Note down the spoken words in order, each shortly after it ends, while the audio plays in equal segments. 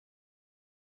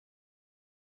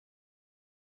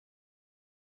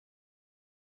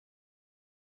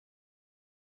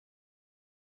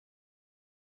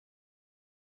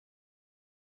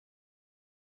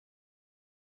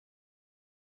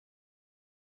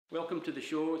Welcome to the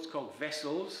show. It's called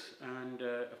Vessels, and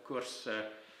of course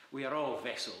we are all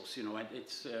vessels. You know,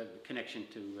 it's a connection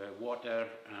to water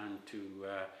and to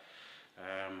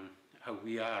how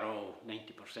we are all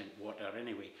 90% water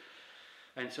anyway,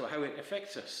 and so how it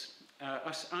affects us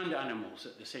and animals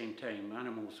at the same time.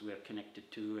 Animals we're connected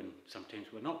to, and sometimes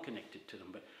we're not connected to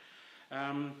them. But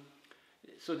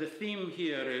so the theme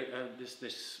here is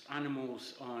this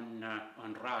animals on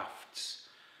rafts,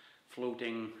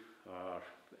 floating.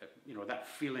 Or that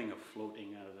feeling of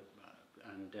floating,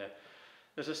 and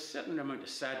there's a certain amount of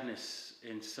sadness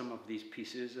in some of these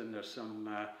pieces, and there's some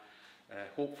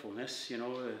hopefulness,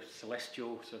 a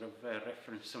celestial sort of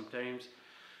reference sometimes,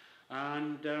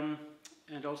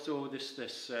 and also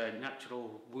this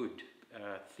natural wood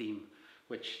theme,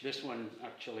 which this one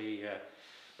actually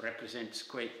represents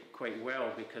quite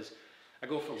well, because I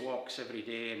go for walks every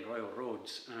day in Royal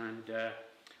Roads, and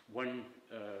one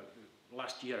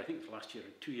last year, I think it was last year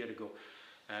or 2 years ago,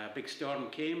 a big storm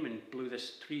came and blew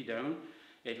this tree down.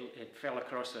 It fell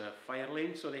across a fire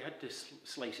lane, so they had to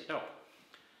slice it up.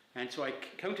 And so I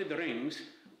counted the rings,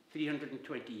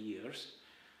 320 years,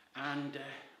 and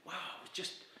wow,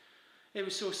 it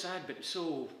was so sad, but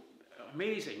so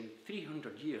amazing,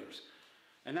 300 years.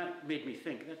 And that made me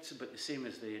think that's about the same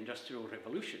as the Industrial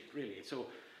Revolution, really. So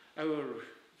our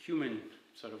human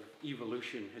sort of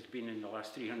evolution has been in the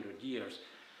last 300 years.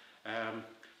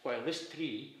 While this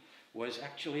tree was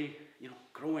actually,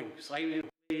 growing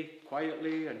silently,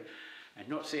 quietly, and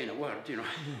not saying a word,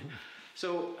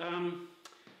 So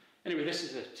anyway, this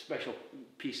is a special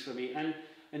piece for me, and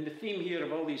the theme here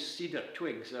of all these cedar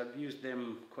twigs, I've used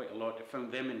them quite a lot. I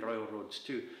found them in Royal Roads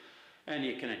too, and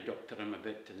you kind of doctor them a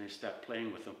bit and then start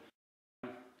playing with them.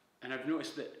 And I've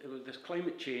noticed that with this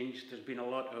climate change, there's been a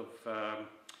lot of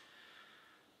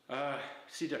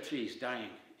cedar trees dying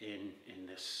in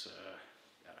this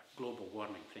global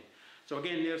warming thing. So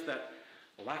again, there's that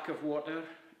lack of water,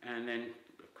 and then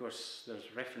of course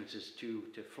there's references to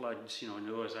floods.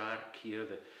 Noah's Ark here,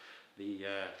 the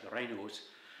rhinos,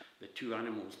 the two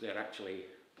animals. They're actually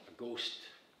a ghost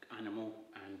animal,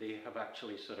 and they have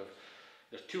actually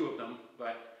there's two of them,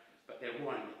 but they're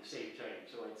one at the same time.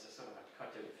 So it's a sort of a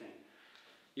cutout thing.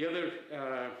 The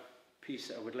other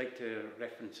piece I would like to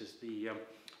reference is the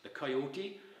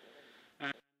coyote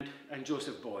and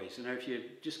Joseph Beuys. And now if you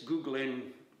just Google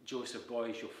in Joseph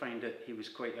Beuys, you'll find that he was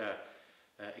quite a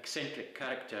eccentric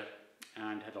character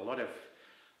and had a lot of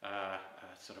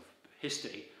sort of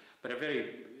history, but a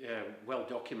very well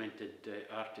documented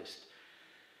artist.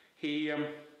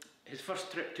 His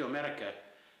first trip to America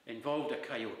involved a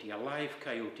coyote, a live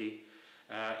coyote.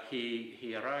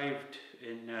 He arrived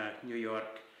in New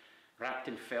York wrapped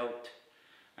in felt,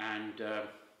 and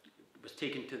was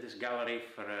taken to this gallery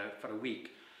for a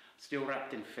week, still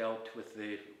wrapped in felt, with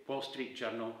the Wall Street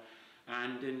Journal,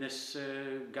 and in this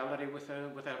gallery with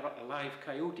a live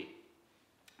coyote.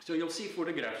 So you'll see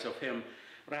photographs of him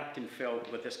wrapped in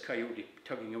felt with this coyote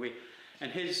tugging away.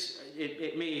 And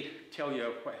it may tell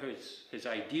you what his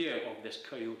idea of this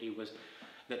coyote was,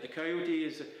 that the coyote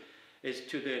is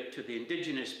to the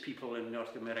indigenous people in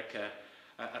North America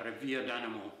a revered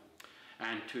animal,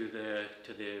 and to the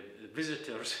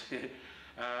visitors, the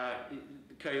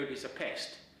coyote is a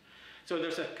pest. So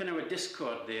there's a kind of a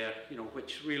discord there,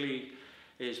 which really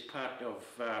is part of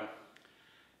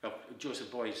Joseph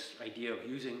Beuys' idea of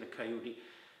using the coyote.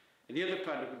 And the other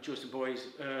part of Joseph Beuys,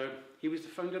 he was the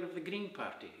founder of the Green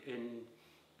Party in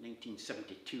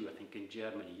 1972, I think, in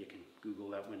Germany. You can Google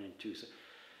that one in too. So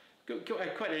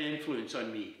quite an influence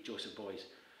on me, Joseph Beuys.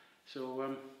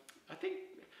 So I think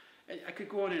I could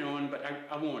go on and on, but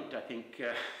I won't. I think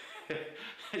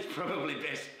it's probably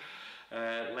best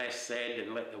less said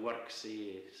and let the work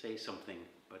say something.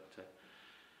 But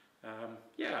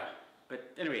yeah,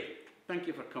 but anyway, thank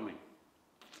you for coming.